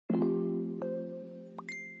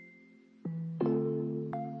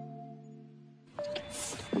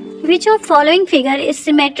Which of following figure is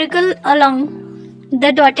symmetrical along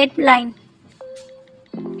the dotted line?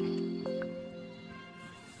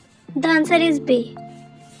 The answer is B.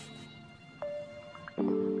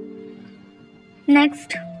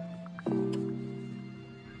 Next.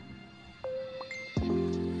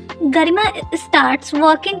 Garima starts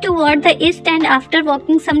walking toward the east and after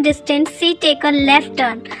walking some distance, she takes a left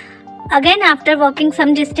turn. Again, after walking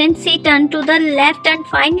some distance, she turns to the left and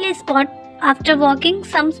finally spot after walking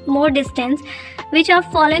some more distance. Which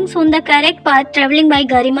of following shown the correct path traveling by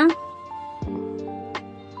Garima?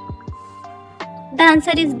 The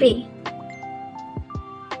answer is B.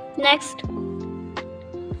 Next.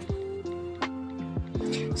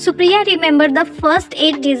 Supriya remembered the first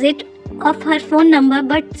 8 digits of her phone number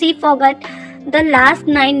but she forgot the last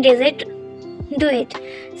 9 digits. Do it.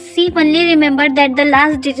 She only remembered that the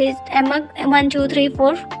last digits among 1, 2, 3,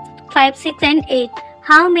 4, 5, 6 and 8.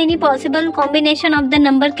 How many possible combination of the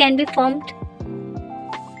number can be formed?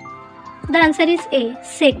 The answer is A.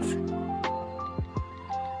 6.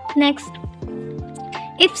 Next.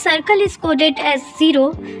 If circle is coded as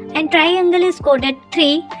 0 and triangle is coded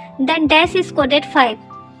 3, then dash is coded 5.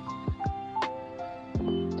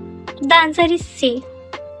 The answer is C.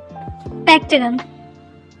 Pentagon.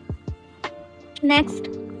 Next.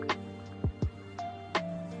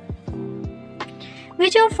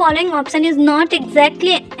 Which of following option is not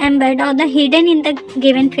exactly embedded or the hidden in the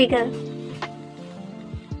given figure?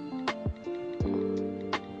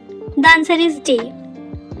 The answer is D.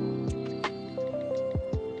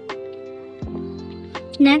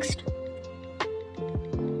 Next.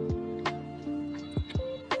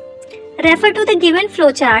 Refer to the given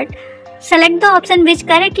flowchart. Select the option which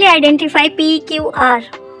correctly identify P, Q, R.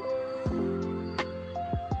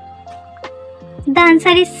 The answer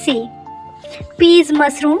is C. P is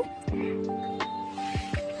mushroom,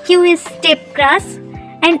 Q is steppe grass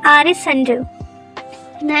and R is sundew.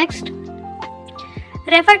 Next.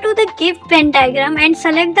 Refer to the given Venn diagram and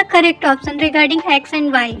select the correct option regarding X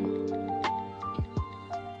and Y.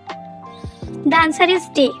 The answer is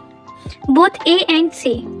D. Both A and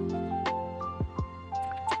C.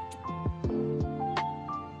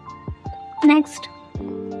 Next.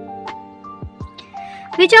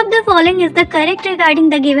 Which of the following is the correct regarding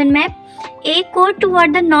the given map? A. Court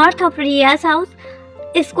toward the north of Riya's house.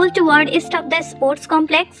 School toward east of the sports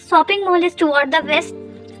complex. Shopping mall is toward the west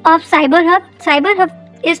of Cyber Hub. Cyber Hub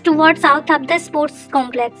is toward south of the sports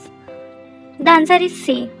complex. The answer is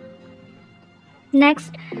C.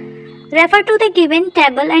 Next. Refer to the given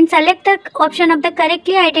table and select the option of the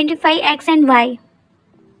correctly identify X and Y.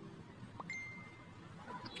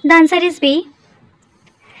 The answer is B.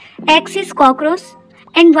 X is cockroach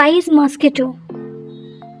and Y is mosquito.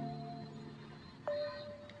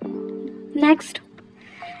 Next.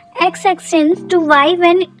 X extends to Y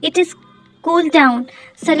when it is cooled down.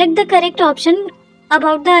 Select the correct option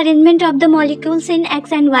about the arrangement of the molecules in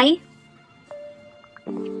X and Y.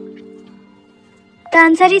 The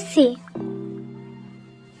answer is C.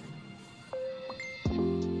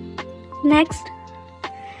 Next.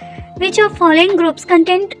 Which of following groups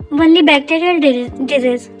contain only bacterial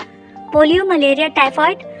disease? Polio, malaria,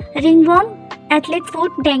 typhoid, ringworm, athlete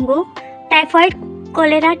foot, dengue, typhoid,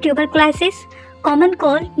 cholera, tuberculosis, common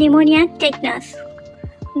cold, pneumonia, tetanus.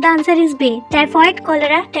 The answer is B. Typhoid,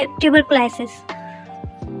 cholera, tuberculosis.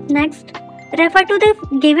 Next. Refer to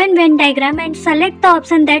the given Venn diagram and select the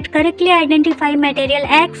option that correctly identify material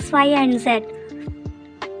X, Y and Z.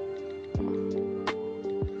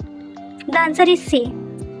 The answer is C.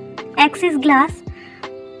 X is glass,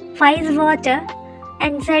 Y is water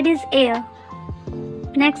and Z is air.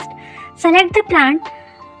 Next. Select the plant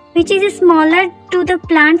which is smaller to the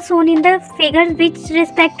plant shown in the figure with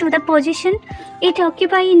respect to the position it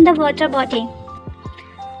occupies in the water body.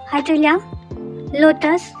 Hydrilla,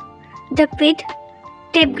 lotus, duckweed,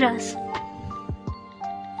 tape grass.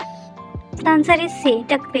 The answer is C.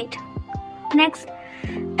 Duckweed. Next.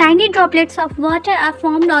 Tiny droplets of water are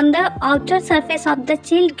formed on the outer surface of the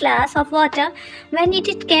chilled glass of water when it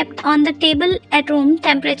is kept on the table at room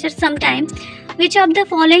temperature sometime. Which of the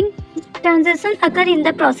following transitions occur in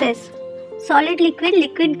the process? Solid liquid,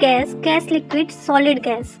 liquid gas, gas liquid, solid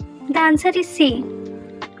gas. The answer is C.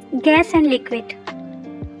 Gas and liquid.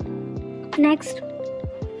 Next.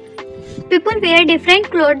 People wear different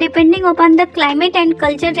clothes depending upon the climate and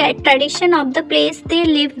culture tradition of the place they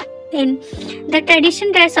live in. The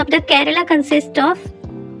tradition dress of the Kerala consists of.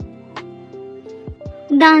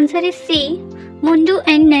 The answer is C. Mundu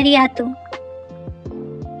and Nariyatu.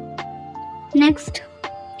 Next.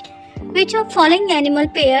 Which of following animal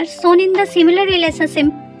pairs shown in the similar relationship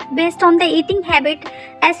based on the eating habit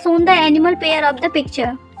as shown the animal pair of the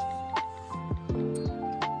picture?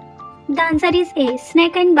 The answer is A.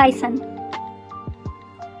 Snake and bison.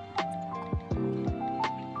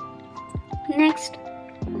 Next.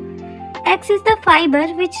 X is the fiber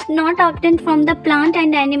which not obtained from the plant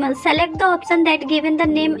and animal. Select the option that given the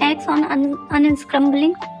name X on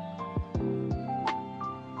unscrambling.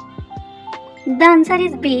 The answer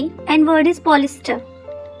is B, and word is polyester.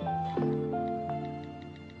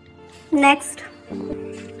 Next.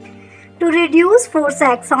 To reduce force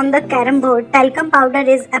X on the carom board, talcum powder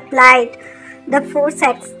is applied. The force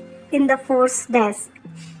X in the force dash.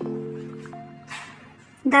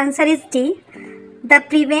 The answer is D. The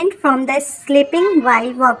prevent from the slipping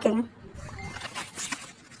while walking.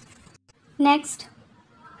 Next.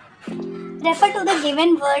 Refer to the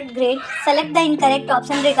given word grid. Select the incorrect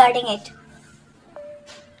option regarding it.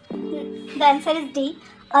 The answer is D.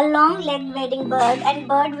 A long-legged wading bird and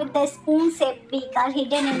bird with the spoon-shaped beak are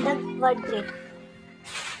hidden in the word grid.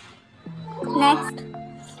 Next.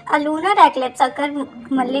 A lunar eclipse occurs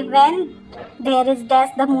only when there is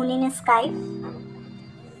dash the moon in the sky.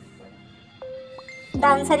 The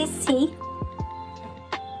answer is C.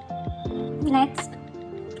 Next.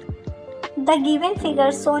 The given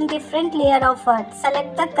figure shown different layer of words.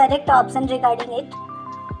 Select the correct option regarding it.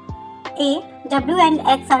 A. W and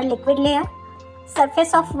X are liquid layer.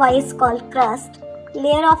 Surface of Y is called crust.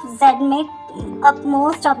 Layer of Z make up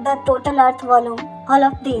most of the total earth volume. All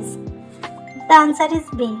of these. The answer is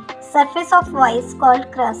B. Surface of Y is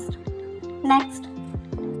called crust. Next.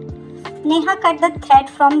 Neha cut the thread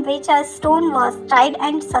from which a stone was tied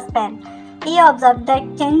and suspended. He observed that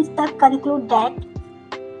change the conclude that.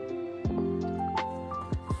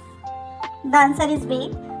 The answer is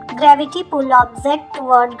B. Gravity pull object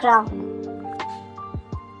toward ground.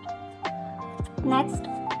 Next.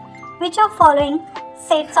 Which of following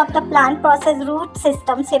sets of the plant process root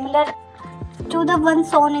system similar to the one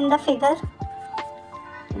shown in the figure?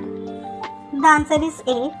 The answer is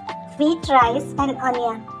A. Wheat, rice and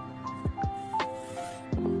onion.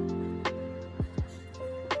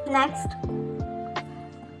 Next.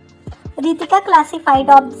 Ritika classified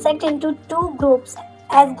object into two groups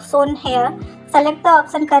as shown here. Select the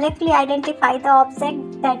option correctly. Identify the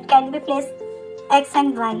object that can be placed X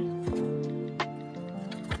and Y.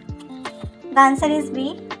 The answer is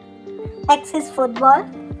B. X is football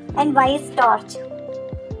and Y is torch.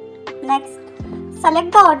 Next.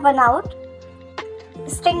 Select the odd one out.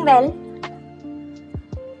 String well,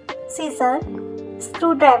 scissor,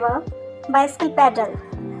 screwdriver, bicycle pedal.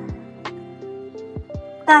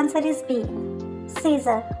 The answer is B.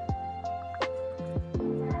 Scissor.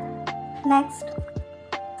 Next.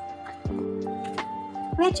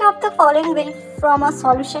 Which of the following will form a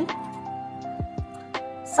solution?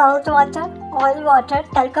 Salt water, oil water,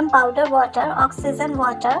 talcum powder water, oxygen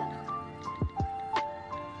water.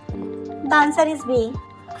 The answer is B.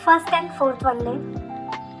 First and fourth only.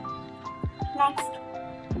 Next.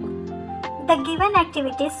 The given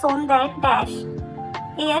activity shown that dash.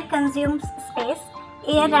 Air consumes space.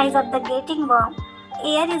 Air rise up the getting warm.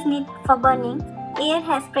 Air is needed for burning. Air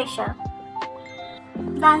has pressure.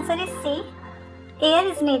 The answer is C. Air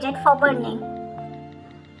is needed for burning.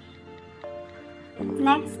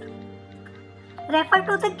 Next. Refer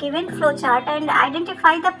to the given flowchart and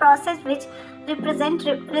identify the process which represents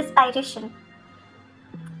respiration.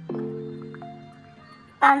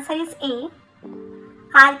 The answer is A.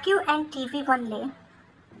 RQ and TV only.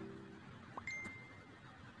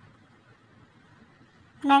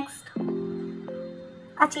 Next.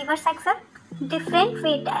 Achiever section. Different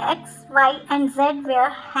weight X, Y and Z were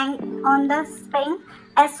hang on the spring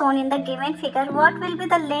as shown in the given figure. What will be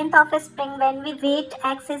the length of a spring when we weight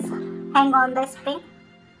X is hang on the spring?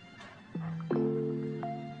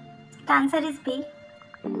 The answer is B.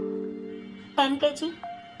 10 kg.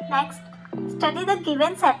 Next. Study the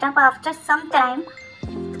given setup after some time.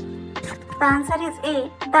 The answer is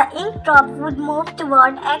A. The ink drop would move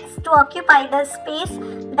toward X to occupy the space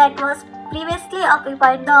that was previously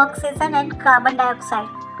occupied the oxygen and carbon dioxide.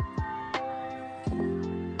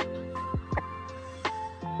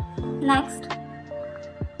 Next.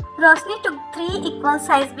 Roshni took 3 equal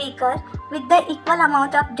size beakers with the equal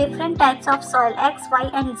amount of different types of soil X, Y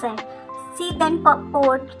and Z. She then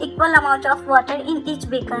poured equal amount of water in each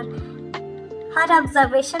beaker. Her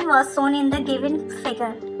observation was shown in the given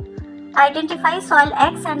figure. Identify soil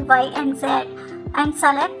X and Y and Z and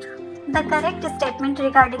select the correct statement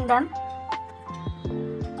regarding them.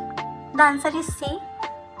 The answer is C.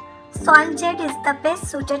 Soil Z is the best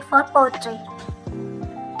suited for poultry.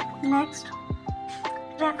 Next.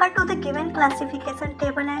 Refer to the given classification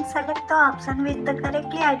table and select the option which the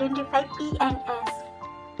correctly identify P and S.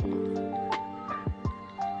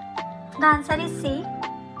 The answer is C.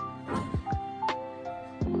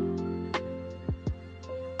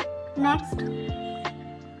 Next,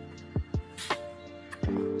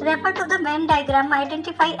 refer to the Venn diagram,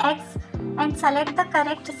 identify X and select the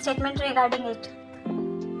correct statement regarding it.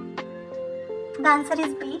 The answer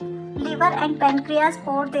is B. Liver and pancreas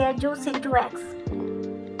pour their juice into X.